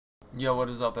Yo, what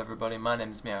is up, everybody? My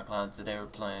name is Meow. Today we're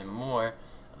playing more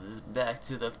of this Back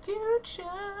to the Future.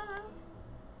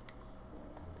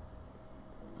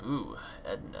 Ooh,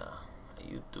 Edna, how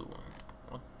you doing?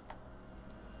 What?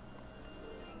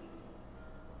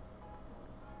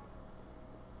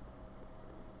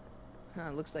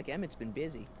 Looks like Emmett's been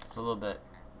busy. Just a little bit.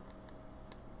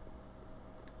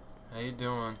 How you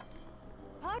doing?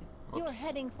 Hi. Whoops. You're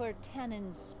heading for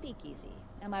Tannen's Speakeasy,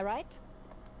 am I right?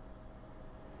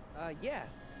 Yeah.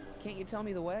 Can't you tell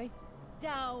me the way?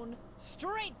 Down,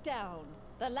 straight down.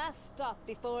 The last stop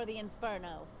before the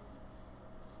Inferno.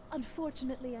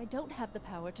 Unfortunately, I don't have the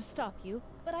power to stop you,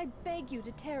 but I beg you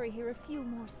to tarry here a few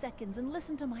more seconds and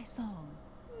listen to my song.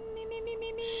 Me, me, me,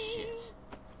 me, me. Shit.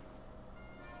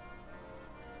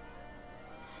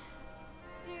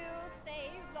 You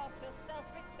say you've lost your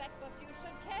self-respect, but you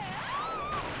should care.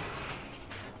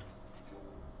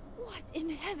 What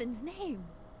in heaven's name?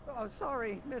 Oh,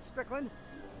 sorry, Miss Strickland.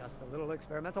 Just a little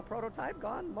experimental prototype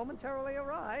gone momentarily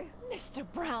awry. Mr.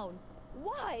 Brown,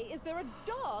 why is there a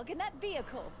dog in that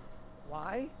vehicle?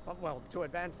 Why? Well, to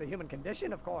advance the human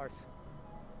condition, of course.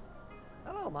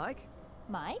 Hello, Mike.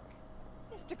 Mike?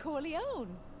 Mr.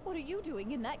 Corleone, what are you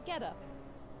doing in that getup?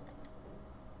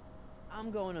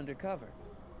 I'm going undercover.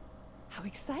 How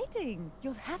exciting!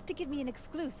 You'll have to give me an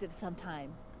exclusive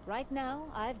sometime. Right now,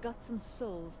 I've got some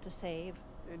souls to save.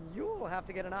 And you'll have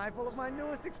to get an eyeful of my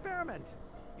newest experiment.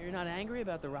 You're not angry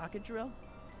about the rocket drill?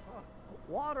 Oh,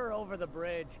 water over the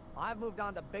bridge. I've moved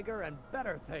on to bigger and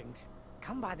better things.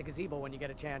 Come by the gazebo when you get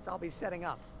a chance. I'll be setting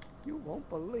up. You won't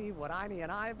believe what Iny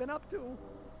and I have been up to.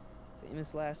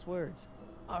 Famous last words.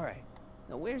 Alright.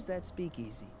 Now where's that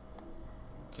speakeasy?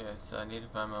 Okay, so I need to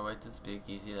find my way to the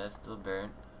speakeasy. That's still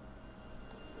burnt.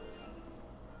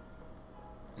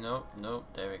 Nope, nope.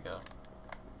 There we go.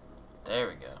 There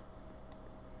we go.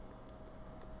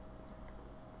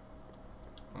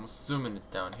 I'm assuming it's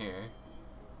down here.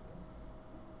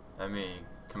 I mean,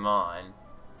 come on.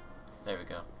 There we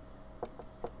go.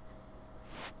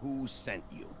 Who sent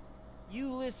you?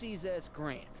 Ulysses S.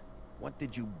 Grant. What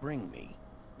did you bring me?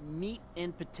 Meat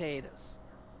and potatoes.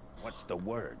 What's the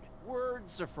word?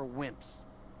 Words are for wimps.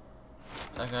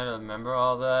 I gotta remember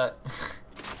all that.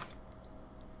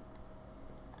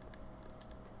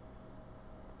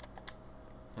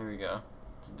 Here we go.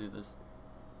 Let's do this.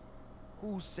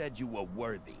 Who said you were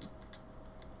worthy?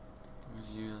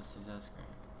 Who's Ulysses S. Grant?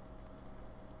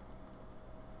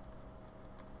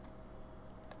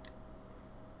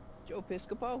 Joe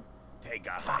Piscopo? Take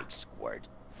a hike, Squirt.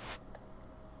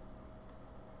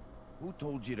 Who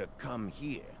told you to come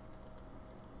here?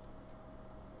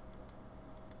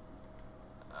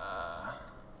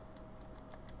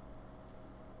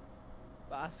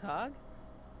 Boss Hog?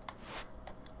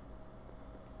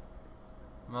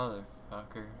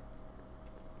 Motherfucker.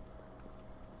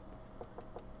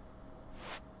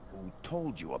 Who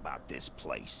told you about this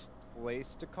place?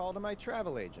 Place to call to my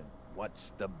travel agent.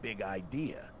 What's the big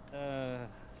idea?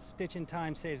 Stitch in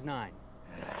time saves 9.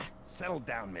 Settle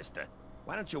down, mister.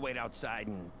 Why don't you wait outside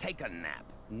and take a nap?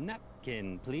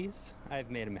 Napkin, please. I've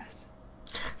made a mess.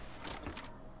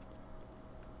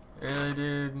 Really,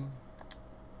 dude?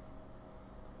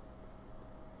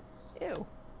 Ew.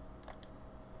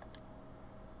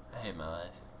 I hate my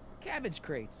life. Cabbage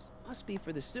crates. Must be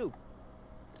for the soup.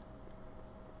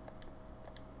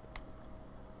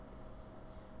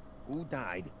 Who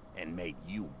died and made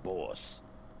you boss?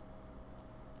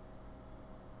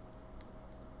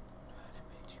 I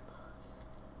made you boss.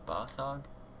 Boss hog?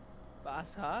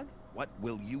 Boss Hog? What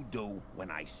will you do when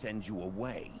I send you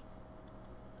away?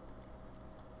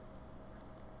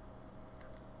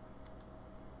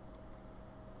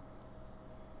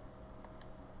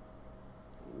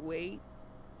 Wait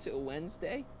till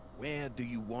Wednesday? Where do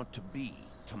you want to be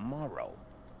tomorrow?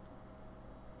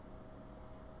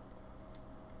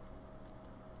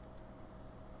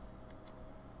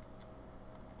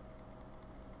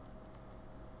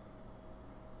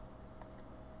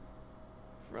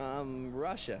 From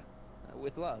Russia.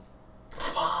 With love.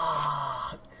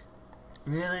 Fuck!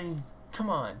 Really? Come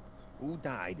on. Who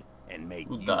died and made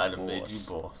Who you died boss? and made you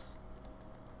boss?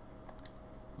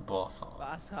 Boss hog.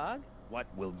 Boss Hog? What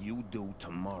will you do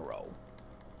tomorrow?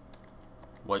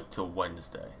 Wait till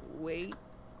Wednesday. Wait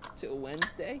till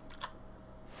Wednesday?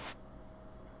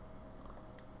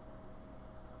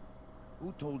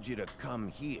 Who told you to come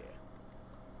here?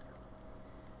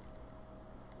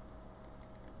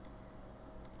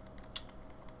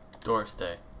 Doris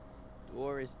Day.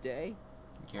 Doris Day?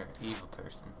 You're an evil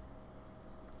person.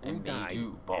 Who And made died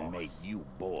you boss. and made you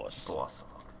boss? Boss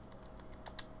hog.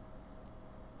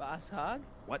 Boss Hog?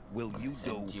 What will When I you do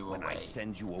send you when I away.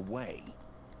 send you away?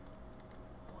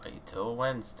 Wait till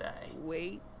Wednesday.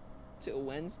 Wait till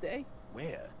Wednesday?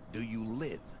 Where do you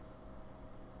live?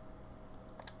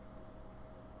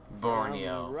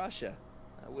 Borneo. Russia.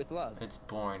 With love. It's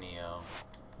Borneo.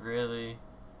 Really?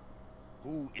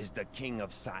 Who is the king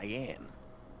of Siam?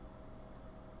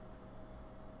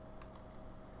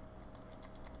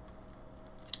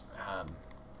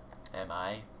 Am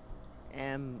I?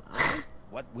 Am I?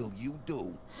 What will you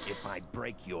do if I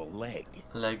break your leg?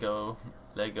 Lego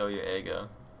your ego.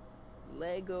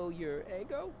 Lego your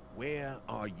ego? Where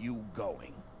are you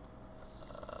going?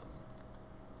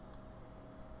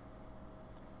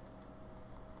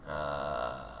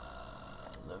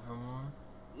 Livermore?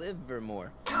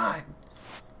 Livermore. God!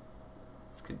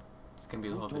 It's gonna be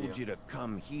a Who whole told video. you to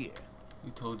come here?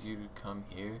 Who told you to come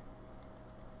here?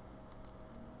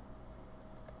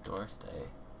 Doris Day. I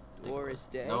think it Doris was.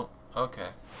 Day? Nope. Okay.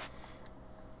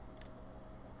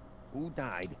 Who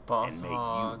died Boss and made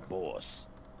hog. you boss?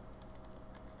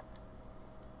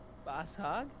 Boss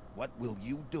hog? What will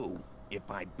you do if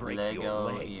I break your Lego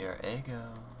leg? your ego.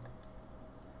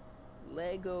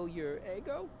 Lego your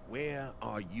ego? Where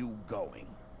are you going?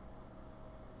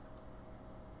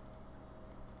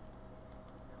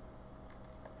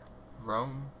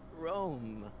 Rome?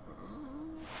 Rome.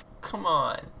 Come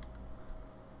on.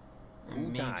 It Who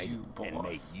made died you and made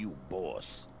boss. you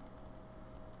boss?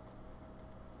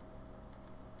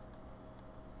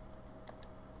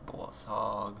 Boss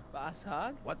hog. Boss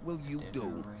hog? What will you There's a do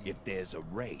raid. if there's a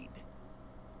raid?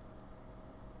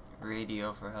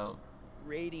 Radio for help.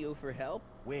 Radio for help?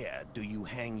 Where do you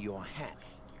hang your hat?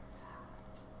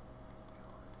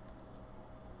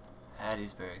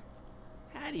 Hattiesburg.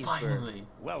 Hattiesburg. Finally.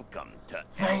 Welcome to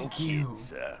Thank you. Lookin,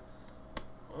 sir.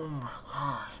 Oh my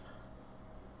god.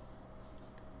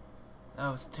 That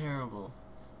was terrible.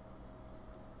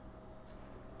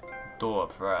 Door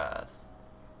prize.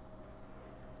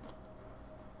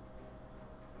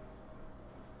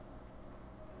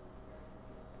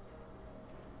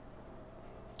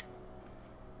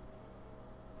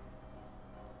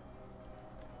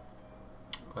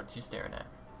 What you staring at?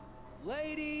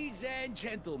 Ladies and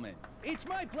gentlemen, it's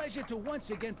my pleasure to once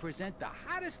again present the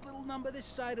hottest little number this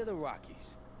side of the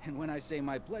Rockies. And when I say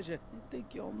my pleasure, I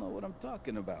think y'all know what I'm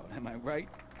talking about, am I right?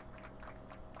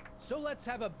 So let's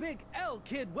have a big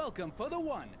L-Kid welcome for the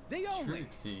one, the only...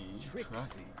 Trixie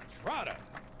Trixie Trotter.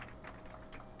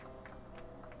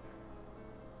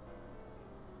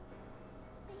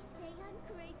 They say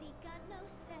I'm crazy, got no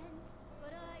sense,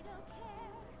 but I don't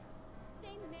care.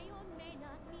 They may or may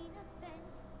not mean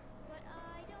offense, but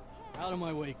I don't care. Out of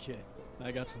my way, kid.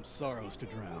 I got some sorrows to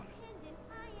drown.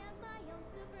 I am my own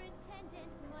superintendent.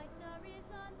 My star is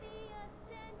on the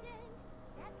ascendant.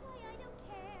 That's why I don't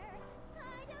care.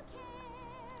 I don't care.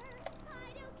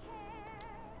 I don't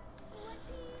care what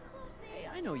people think. Hey,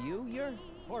 I know you. You're...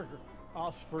 Parker.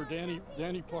 Oscar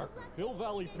Danny Parker. Hill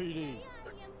Valley PD.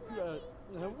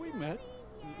 Have we met?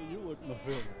 You look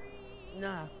familiar.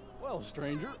 Nah. Well,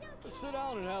 stranger, sit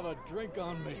down and have a drink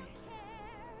on me.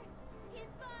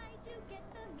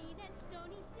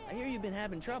 I hear you've been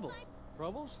having troubles.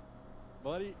 Troubles?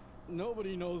 Buddy,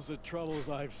 nobody knows the troubles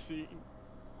I've seen.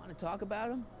 Want to talk about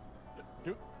them?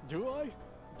 Do I?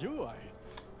 Do I?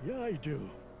 Yeah, I do.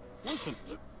 Listen,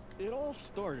 it all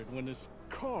started when this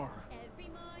car... Every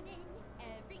morning,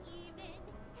 every evening,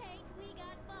 ain't we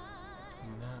got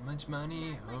fun? Not much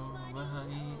money, oh my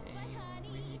honey,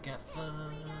 and we got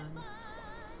fun.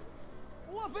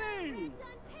 Fluffy!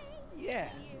 Yeah.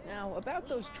 Now, about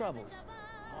those troubles.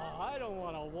 I don't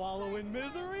want to wallow in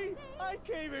misery. I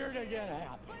came here to get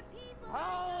happy.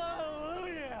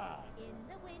 Hallelujah! In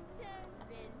the winter,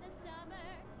 in the summer.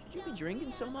 Should you be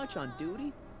drinking so much on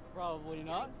duty? Probably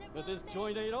not, but this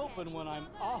joint ain't open when I'm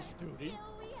off duty.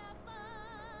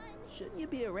 Shouldn't you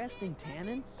be arresting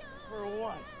Tannen? For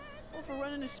what? Well, for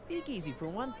running a speakeasy, for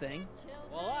one thing.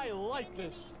 Well, I like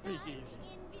this speakeasy.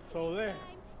 So there.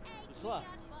 Besides,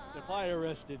 if I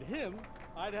arrested him,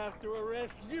 I'd have to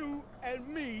arrest you and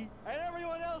me and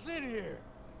everyone else in here.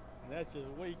 And that's just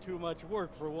way too much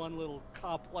work for one little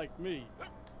cop like me.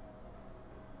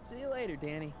 See you later,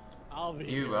 Danny. I'll be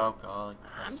You here. alcoholic.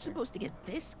 I'm bastard. supposed to get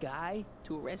this guy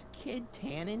to arrest Kid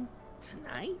Tannen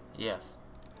tonight? Yes.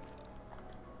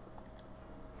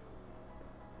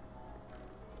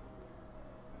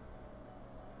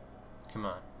 Come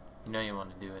on. You know you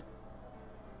want to do it.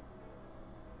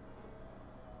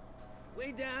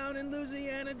 Way down in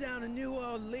Louisiana, down in New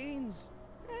Orleans.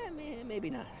 Maybe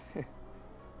not.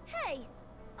 Hey,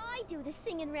 I do the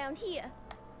singing round here.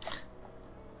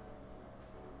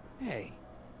 Hey,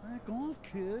 Back off,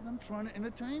 kid. I'm trying to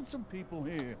entertain some people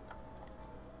here.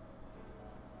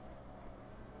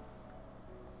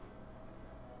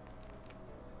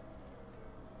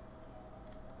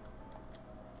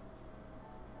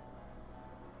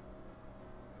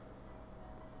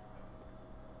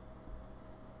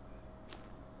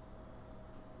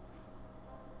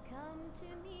 to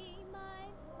me, my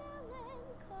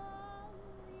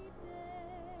melancholy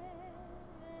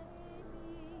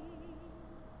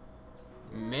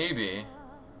baby. Maybe,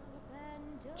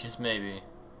 just maybe,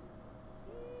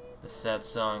 the sad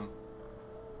song.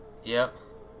 Yep.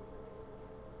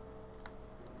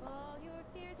 All your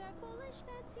fears are foolish,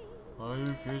 Betsy. All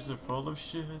your fears are full of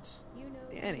shit.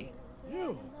 Danny,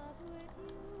 You.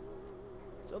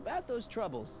 so about those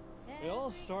troubles. It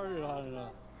all started on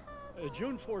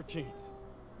June 14th.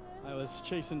 I was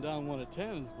chasing down one of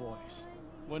Tannen's boys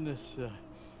when this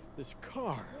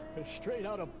car, straight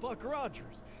out of Buck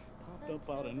Rogers, popped up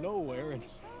out of nowhere and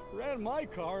ran my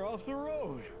car off the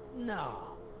road.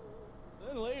 No.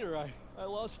 Then later, I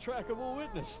lost track of a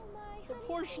witness. The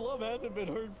poor schlub hasn't been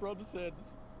heard from since.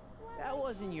 That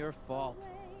wasn't your fault.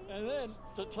 And then,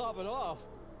 to top it off,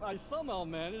 I somehow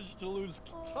managed to lose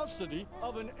custody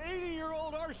of an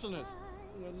 80-year-old arsonist.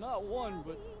 And not one,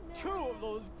 but two of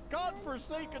those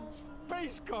godforsaken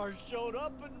space cars showed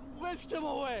up and whisked him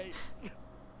away.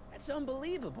 That's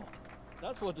unbelievable.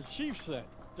 That's what the chief said.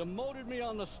 Demoted me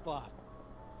on the spot.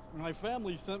 My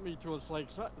family sent me to a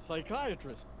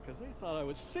psychiatrist because they thought I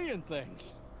was seeing things.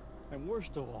 And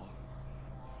worst of all,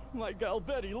 my gal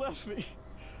Betty left me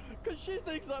because she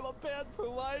thinks I'm a bad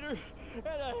provider and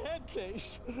a head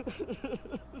case.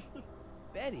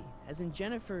 Betty, as in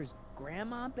Jennifer's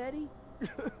grandma Betty?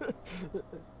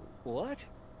 What?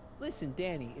 Listen,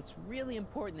 Danny, it's really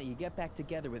important that you get back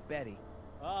together with Betty.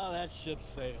 Ah, that ship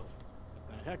sailed.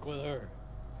 The heck with her.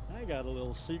 I got a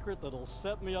little secret that'll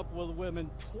set me up with women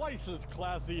twice as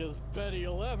classy as Betty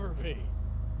will ever be.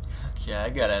 Okay, I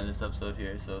gotta end this episode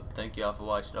here, so thank you all for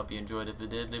watching. Hope you enjoyed. If you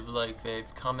did, leave a like,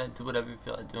 fave, comment, do whatever you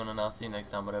feel like doing, and I'll see you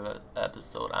next time, whatever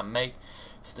episode I make.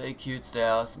 Stay cute, stay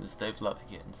awesome, and stay fluffy,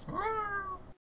 kittens.